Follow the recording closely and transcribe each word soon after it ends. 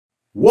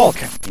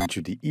Welcome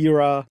into the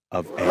era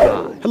of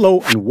AI. Hello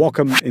and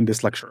welcome in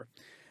this lecture.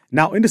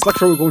 Now in this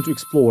lecture we're going to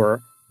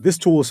explore this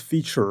tool's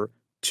feature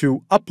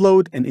to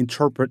upload and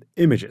interpret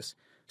images.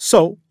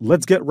 So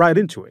let's get right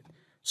into it.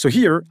 So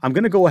here I'm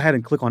going to go ahead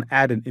and click on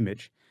add an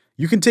image.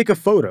 You can take a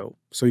photo.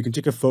 So you can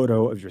take a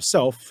photo of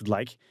yourself if you'd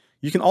like.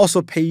 You can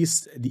also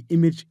paste the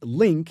image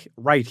link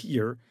right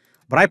here,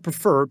 but I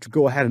prefer to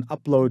go ahead and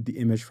upload the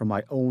image from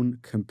my own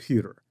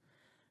computer.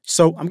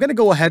 So I'm going to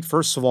go ahead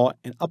first of all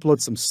and upload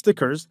some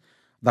stickers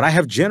that I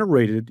have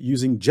generated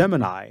using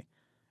Gemini,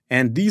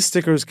 and these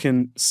stickers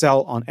can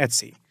sell on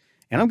Etsy.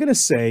 And I'm going to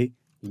say,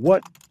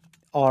 what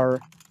are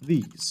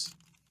these?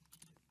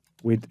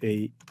 With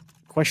a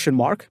question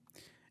mark.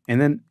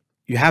 And then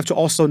you have to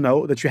also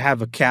know that you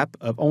have a cap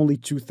of only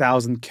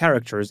 2,000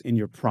 characters in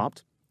your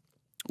prompt,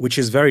 which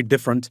is very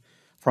different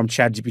from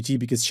ChatGPT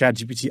because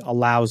ChatGPT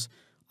allows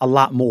a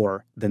lot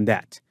more than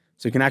that.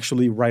 So you can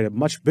actually write a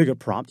much bigger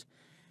prompt.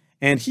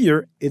 And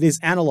here it is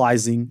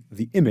analyzing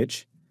the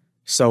image.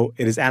 So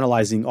it is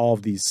analyzing all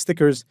of these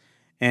stickers,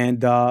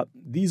 and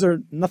these are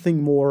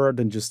nothing more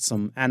than just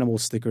some animal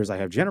stickers I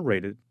have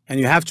generated.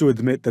 And you have to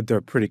admit that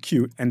they're pretty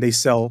cute, and they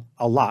sell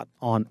a lot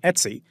on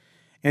Etsy.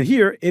 And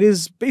here it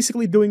is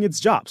basically doing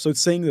its job. So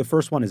it's saying the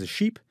first one is a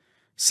sheep,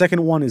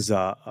 second one is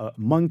a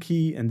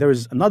monkey, and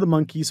there's another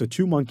monkey, so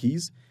two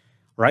monkeys,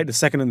 right? The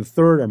second and the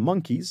third are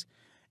monkeys,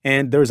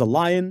 and there's a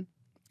lion,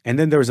 and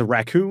then there's a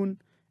raccoon,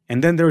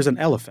 and then there's an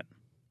elephant.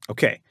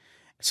 Okay,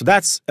 so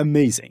that's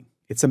amazing.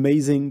 It's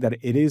amazing that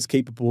it is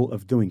capable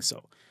of doing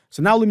so.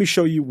 So now let me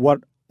show you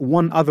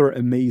one other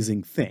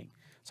amazing thing.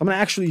 So I'm going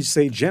to actually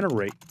say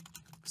generate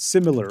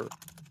similar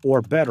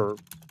or better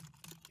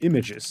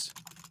images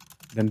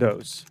than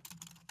those,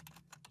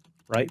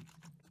 right?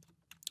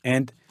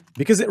 And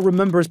because it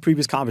remembers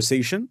previous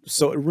conversation,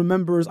 so it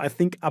remembers, I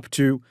think, up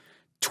to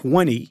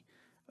 20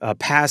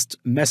 past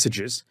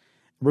messages.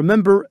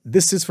 Remember,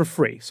 this is for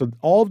free. So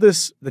all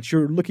this that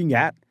you're looking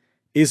at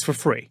is for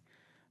free.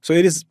 So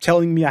it is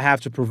telling me I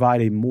have to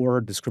provide a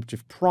more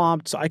descriptive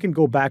prompt. So I can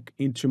go back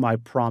into my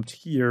prompt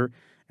here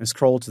and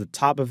scroll to the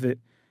top of it.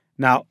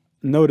 Now,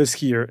 notice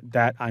here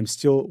that I'm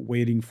still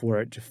waiting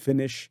for it to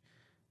finish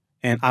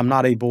and I'm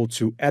not able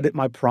to edit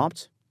my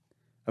prompt.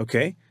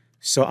 Okay,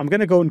 so I'm going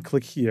to go and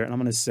click here and I'm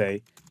going to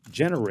say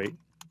generate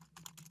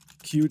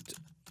cute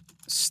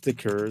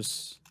sticker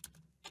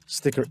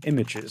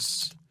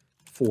images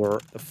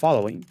for the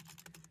following.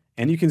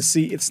 And you can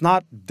see it's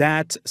not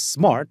that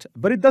smart,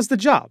 but it does the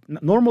job.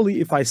 Normally,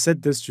 if I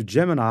set this to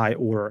Gemini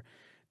or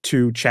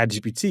to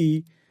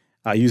ChatGPT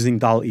using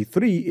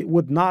DALL-E3, it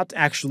would not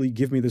actually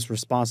give me this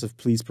response of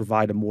please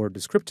provide a more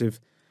descriptive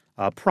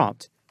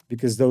prompt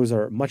because those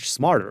are much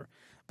smarter.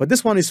 But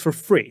this one is for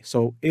free.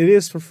 So it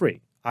is for free.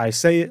 I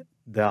say it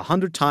the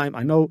 100th time.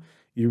 I know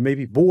you may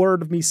be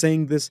bored of me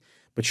saying this,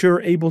 but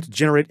you're able to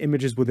generate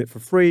images with it for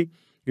free.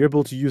 You're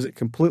able to use it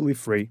completely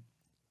free.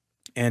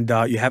 And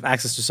you have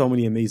access to so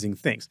many amazing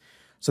things.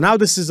 So now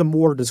this is a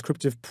more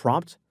descriptive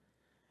prompt.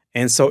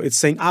 And so it's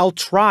saying, I'll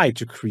try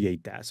to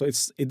create that. So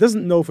it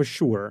doesn't know for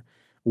sure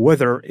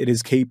whether it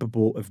is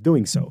capable of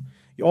doing so.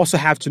 You also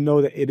have to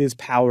know that it is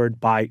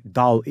powered by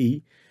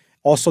DALL-E.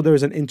 Also,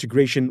 there's an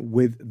integration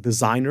with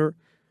Designer.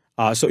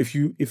 So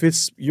if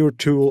it's your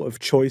tool of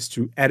choice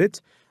to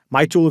edit,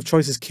 my tool of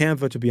choice is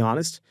Canva, to be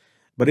honest.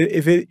 But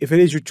if it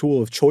is your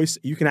tool of choice,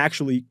 you can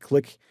actually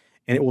click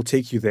and it will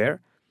take you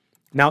there.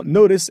 Now,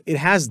 notice it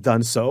has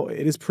done so.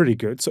 It is pretty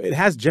good. So it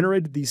has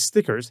generated these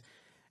stickers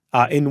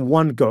in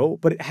one go,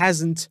 but it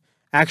hasn't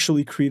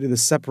actually created a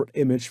separate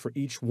image for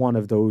each one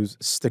of those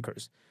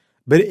stickers.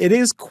 But it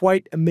is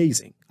quite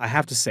amazing, I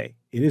have to say.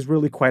 It is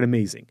really quite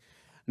amazing.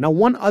 Now,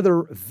 one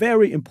other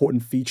very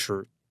important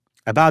feature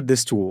about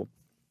this tool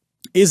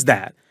is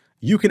that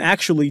you can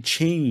actually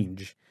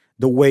change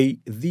the way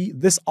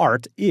this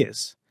art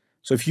is.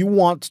 So if you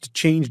want to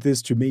change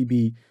this to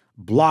maybe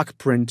block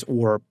print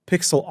or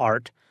pixel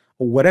art,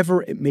 or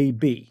whatever it may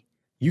be,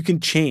 you can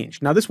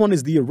change. Now, this one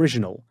is the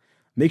original.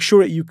 Make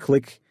sure that you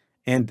click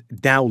and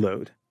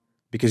download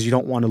because you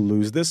don't want to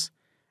lose this.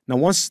 Now,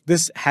 once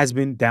this has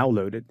been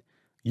downloaded,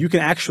 you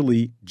can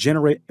actually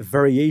generate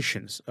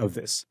variations of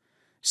this.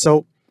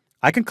 So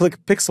I can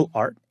click pixel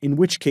art, in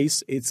which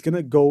case it's going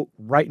to go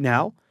right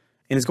now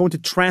and it's going to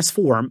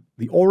transform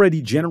the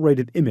already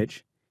generated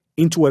image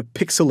into a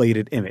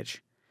pixelated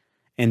image.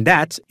 And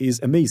that is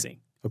amazing.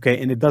 Okay,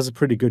 and it does a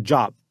pretty good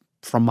job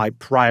from my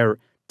prior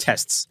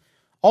tests.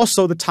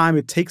 Also, the time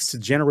it takes to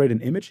generate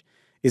an image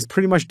is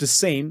pretty much the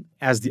same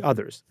as the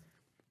others.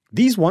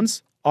 These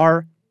ones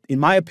are, in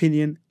my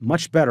opinion,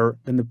 much better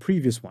than the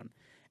previous one.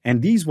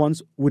 And these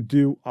ones would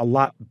do a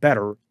lot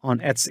better on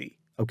Etsy,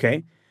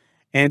 okay?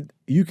 And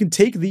you can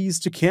take these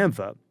to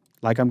Canva,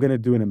 like I'm going to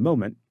do in a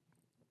moment,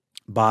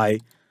 by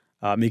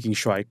making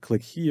sure I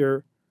click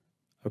here.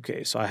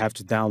 Okay, so I have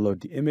to download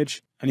the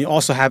image. And you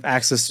also have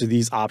access to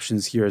these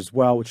options here as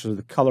well, which are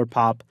the color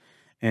pop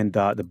and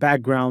the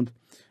background.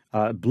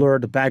 Blur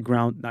the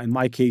background. Now, in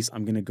my case,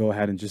 I'm going to go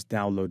ahead and just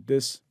download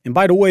this. And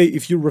by the way,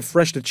 if you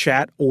refresh the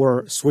chat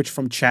or switch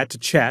from chat to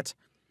chat,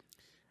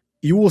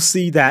 you will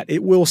see that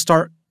it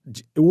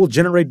will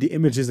generate the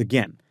images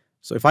again.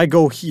 So if I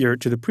go here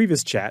to the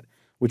previous chat,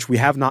 which we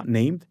have not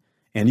named,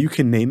 and you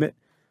can name it,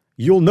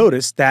 you'll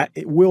notice that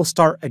it will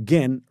start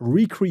again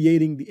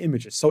recreating the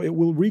images. So it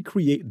will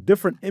recreate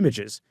different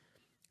images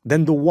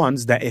than the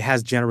ones that it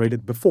has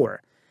generated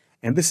before.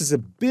 And this is a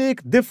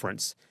big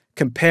difference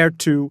compared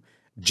to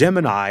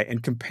Gemini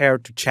and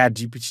compared to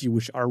ChatGPT,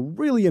 which are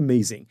really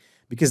amazing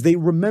because they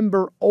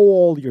remember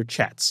all your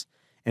chats.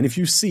 And if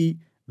you see,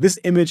 this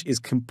image is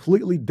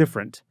completely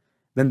different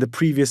than the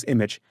previous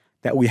image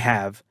that we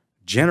have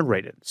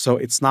generated. So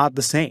it's not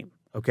the same,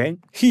 okay?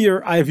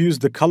 Here, I've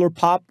used the color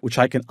pop, which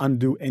I can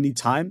undo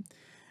anytime.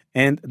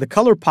 And the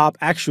color pop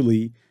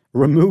actually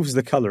removes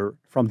the color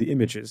from the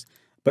images.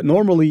 But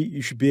normally,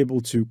 you should be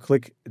able to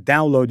click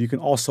download. You can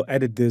also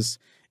edit this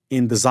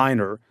in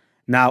Designer.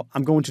 Now,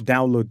 I'm going to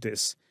download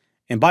this.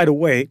 And by the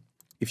way,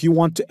 if you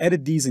want to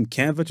edit these in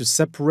Canva to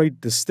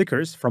separate the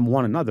stickers from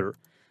one another,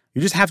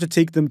 you just have to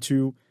take them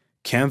to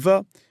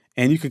Canva,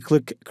 and you can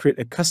click create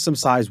a custom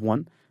size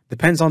one.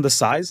 Depends on the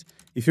size.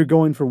 If you're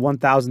going for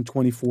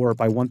 1024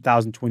 by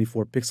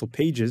 1024 pixel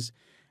pages,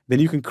 then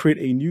you can create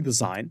a new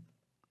design.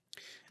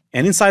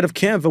 And inside of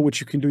Canva, what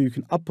you can do, you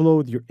can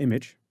upload your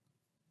image.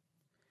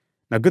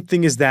 Now, good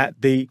thing is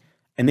that they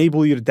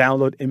enable you to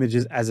download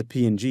images as a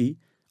PNG,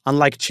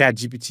 unlike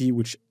ChatGPT,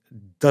 which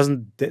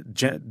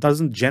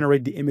doesn't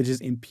generate the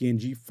images in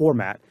PNG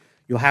format.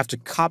 You'll have to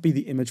copy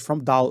the image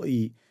from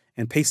DALL-E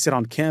and paste it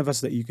on Canva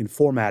so that you can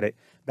format it.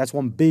 That's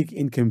one big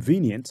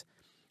inconvenience.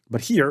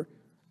 But here,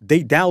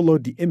 they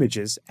download the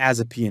images as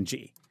a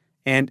PNG.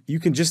 And you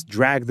can just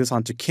drag this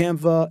onto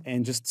Canva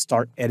and just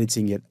start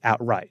editing it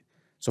outright.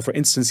 So for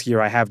instance,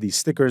 here I have these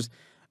stickers,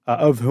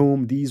 of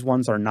whom these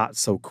ones are not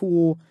so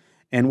cool.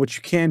 And what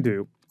you can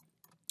do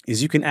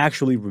is you can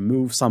actually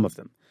remove some of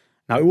them.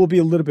 Now, it will be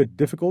a little bit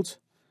difficult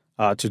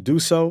to do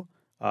so.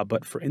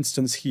 But for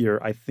instance, here,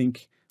 I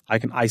think I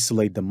can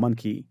isolate the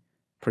monkey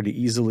pretty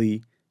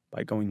easily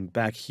by going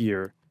back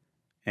here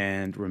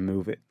and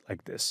remove it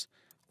like this.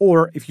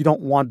 Or if you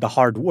don't want the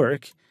hard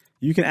work,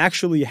 you can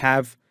actually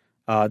have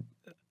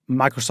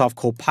Microsoft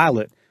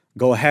Copilot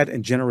go ahead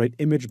and generate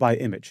image by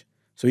image.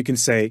 So you can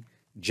say,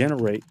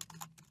 generate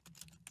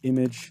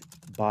image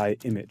by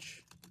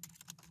image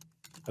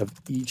of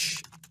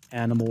each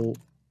animal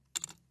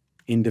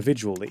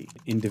individually,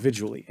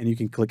 and you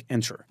can click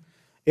enter.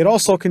 It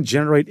also can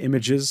generate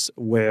images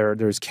where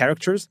there's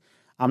characters.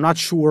 I'm not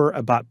sure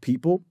about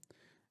people.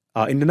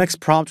 In the next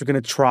prompt, we're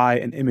going to try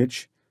an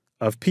image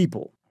of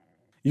people.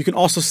 You can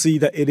also see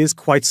that it is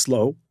quite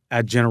slow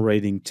at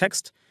generating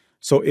text.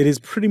 So it is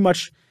pretty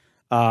much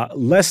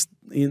less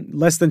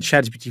than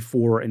ChatGPT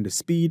 4 in the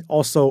speed,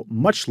 also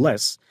much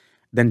less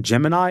than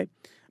Gemini.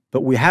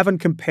 But we haven't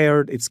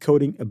compared its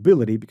coding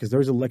ability because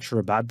there's a lecture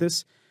about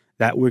this,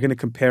 that we're going to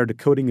compare the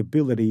coding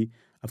ability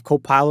of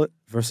Copilot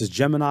versus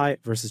Gemini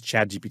versus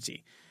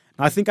ChatGPT.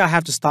 Now, I think I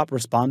have to stop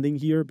responding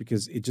here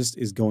because it just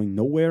is going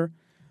nowhere.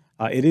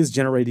 It is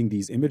generating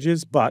these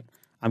images, but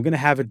I'm going to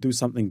have it do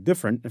something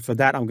different. And for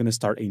that, I'm going to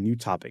start a new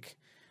topic.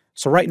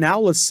 So right now,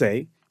 let's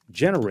say,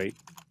 generate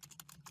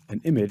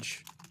an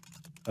image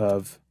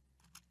of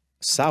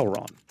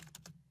Sauron,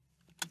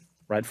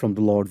 right, from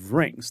the Lord of the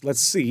Rings.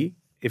 Let's see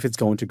if it's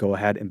going to go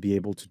ahead and be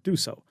able to do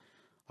so.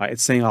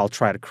 It's saying I'll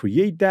try to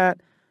create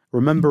that.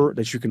 Remember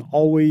that you can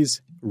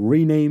always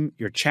rename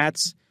your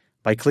chats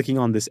by clicking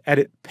on this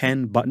edit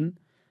pen button,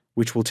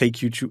 which will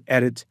take you to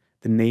edit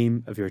the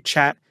name of your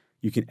chat.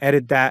 You can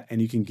edit that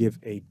and you can give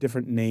a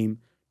different name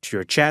to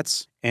your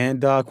chats.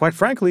 And quite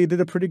frankly, it did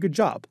a pretty good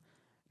job.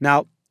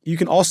 Now, you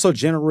can also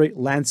generate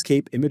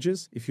landscape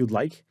images if you'd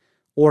like,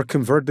 or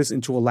convert this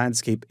into a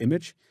landscape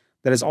image.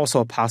 That is also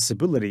a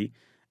possibility,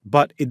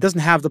 but it doesn't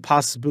have the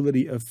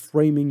possibility of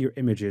framing your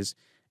images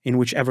in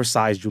whichever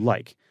size you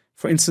like.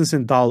 For instance,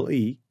 in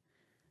DALL-E,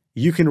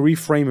 you can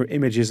reframe your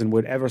images in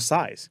whatever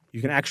size.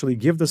 You can actually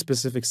give the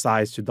specific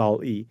size to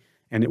DALL-E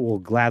and it will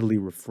gladly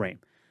reframe.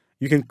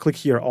 You can click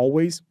here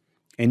always,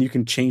 and you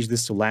can change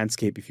this to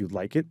landscape if you'd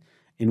like it,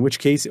 in which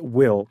case it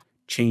will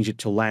change it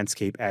to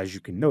landscape, as you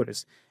can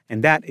notice.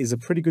 And that is a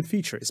pretty good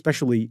feature,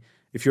 especially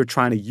if you're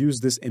trying to use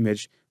this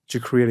image to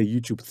create a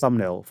YouTube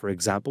thumbnail, for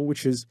example,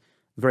 which is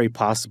very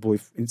possible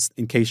if,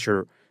 in case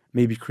you're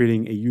maybe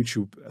creating a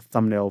YouTube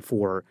thumbnail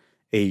for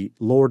a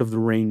Lord of the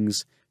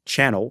Rings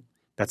channel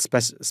that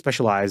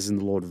specializes in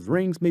the Lord of the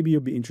Rings. Maybe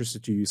you'll be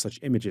interested to use such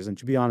images, and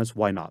to be honest,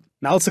 why not?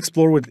 Now let's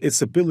explore with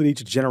its ability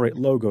to generate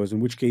logos, in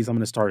which case I'm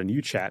going to start a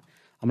new chat.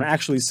 I'm going to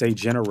actually say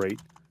generate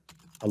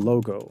a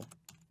logo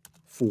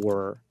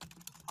for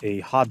a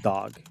hot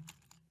dog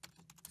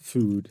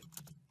food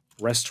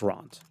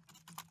restaurant.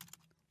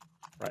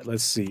 Right,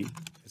 let's see.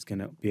 It's going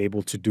to be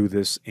able to do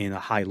this in a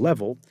high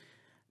level.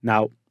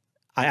 Now,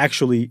 I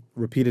actually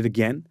repeat it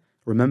again.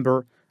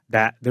 Remember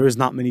that there is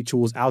not many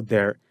tools out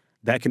there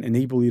that can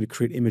enable you to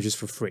create images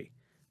for free,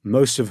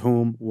 most of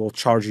whom will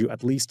charge you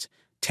at least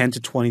 $10 to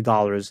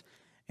 $20,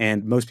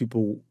 and most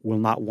people will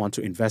not want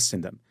to invest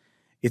in them.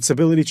 Its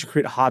ability to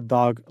create hot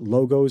dog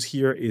logos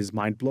here is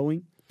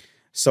mind-blowing.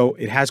 So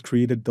it has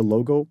created the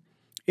logo.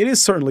 It is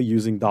certainly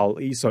using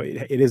DALL-E, so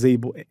it is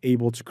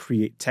able to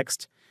create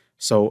text.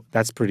 So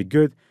that's pretty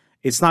good.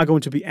 It's not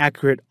going to be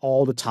accurate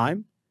all the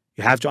time.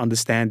 You have to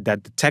understand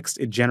that the text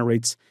it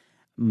generates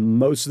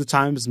most of the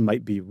times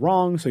might be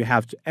wrong. So you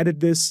have to edit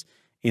this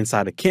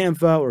inside a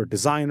Canva or a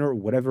Designer or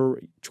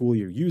whatever tool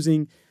you're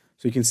using.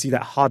 So you can see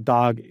that hot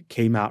dog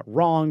came out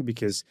wrong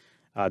because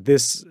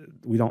this,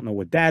 we don't know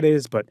what that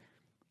is, but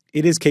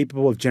it is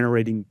capable of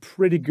generating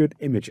pretty good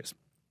images.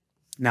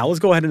 Now let's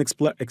go ahead and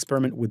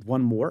experiment with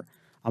one more.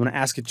 I'm going to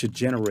ask it to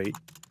generate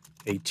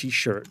a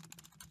t-shirt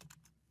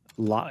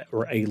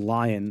or a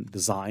lion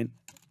design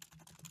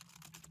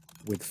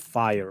with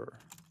fiery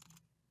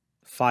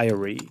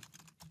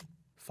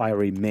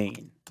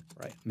mane,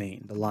 right?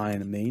 Mane, the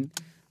lion mane.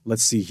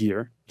 Let's see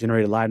here,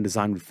 generate a lion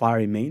design with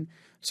fiery mane.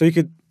 So you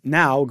could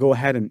now go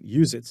ahead and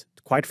use it,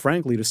 quite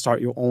frankly, to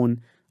start your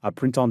own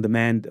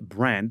print-on-demand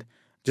brand.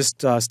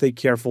 Just stay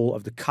careful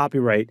of the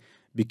copyright,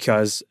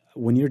 because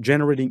when you're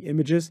generating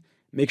images,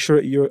 make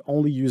sure you're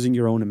only using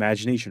your own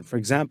imagination. For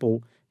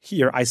example,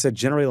 here I said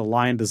generate a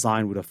lion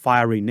design with a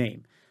fiery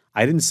name.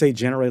 I didn't say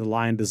generate a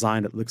lion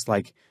design that looks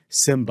like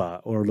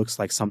Simba or looks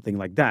like something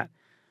like that.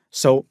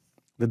 So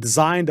the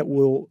design that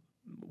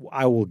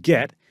I will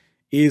get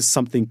is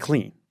something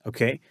clean,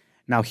 okay?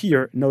 Now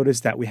here,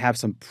 notice that we have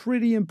some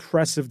pretty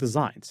impressive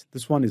designs.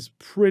 This one is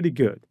pretty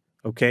good,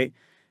 okay?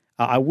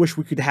 I wish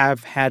we could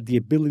have had the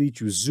ability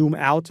to zoom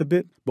out a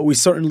bit, but we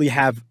certainly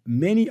have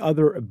many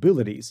other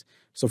abilities.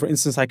 So for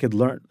instance, I could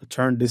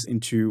turn this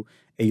into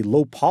a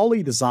low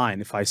poly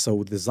design if I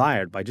so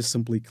desired by just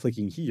simply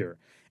clicking here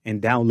and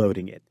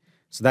downloading it.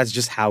 So that's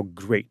just how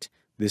great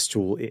this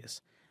tool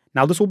is.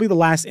 Now, this will be the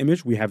last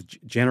image we have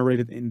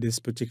generated in this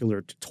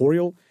particular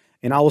tutorial,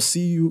 and I will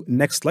see you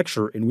next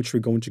lecture, in which we're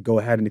going to go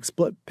ahead and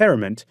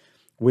experiment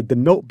with the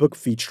notebook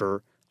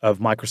feature of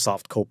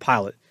Microsoft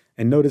Copilot.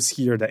 And notice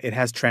here that it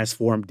has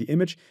transformed the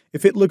image.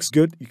 If it looks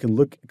good, you can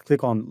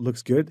click on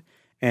looks good,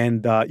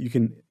 and you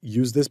can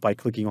use this by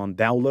clicking on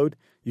download.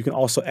 You can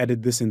also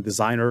edit this in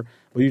Designer,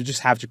 but you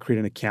just have to create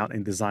an account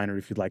in Designer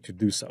if you'd like to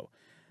do so.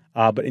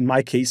 But in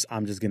my case,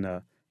 I'm just going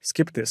to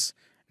skip this.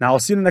 Now, I'll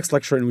see you in the next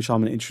lecture, in which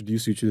I'm going to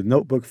introduce you to the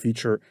notebook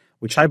feature,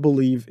 which I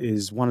believe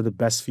is one of the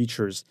best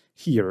features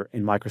here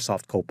in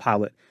Microsoft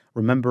Copilot.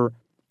 Remember,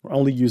 we're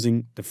only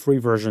using the free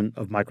version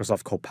of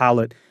Microsoft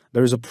Copilot.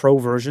 There is a pro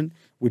version,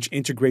 which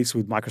integrates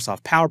with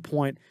Microsoft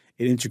PowerPoint.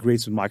 It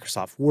integrates with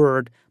Microsoft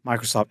Word,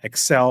 Microsoft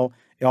Excel.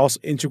 It also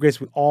integrates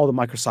with all the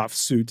Microsoft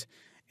suite,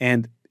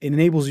 and it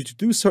enables you to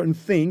do certain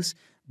things,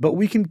 but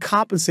we can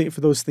compensate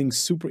for those things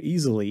super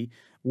easily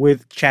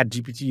with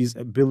ChatGPT's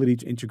ability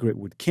to integrate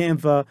with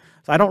Canva.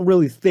 So I don't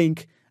really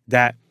think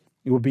that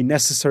it would be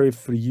necessary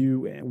for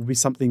you. It would be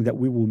something that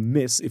we will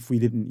miss if we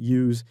didn't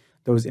use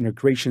those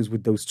integrations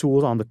with those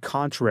tools. On the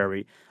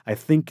contrary, I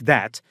think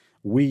that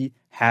we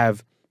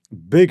have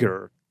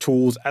bigger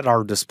tools at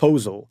our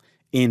disposal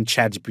in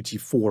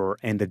ChatGPT 4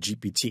 and the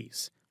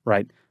GPTs,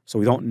 right? So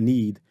we don't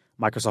need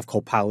Microsoft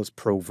Copilot's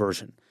Pro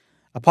version.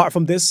 Apart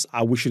from this,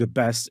 I wish you the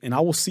best, and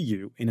I will see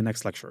you in the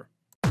next lecture.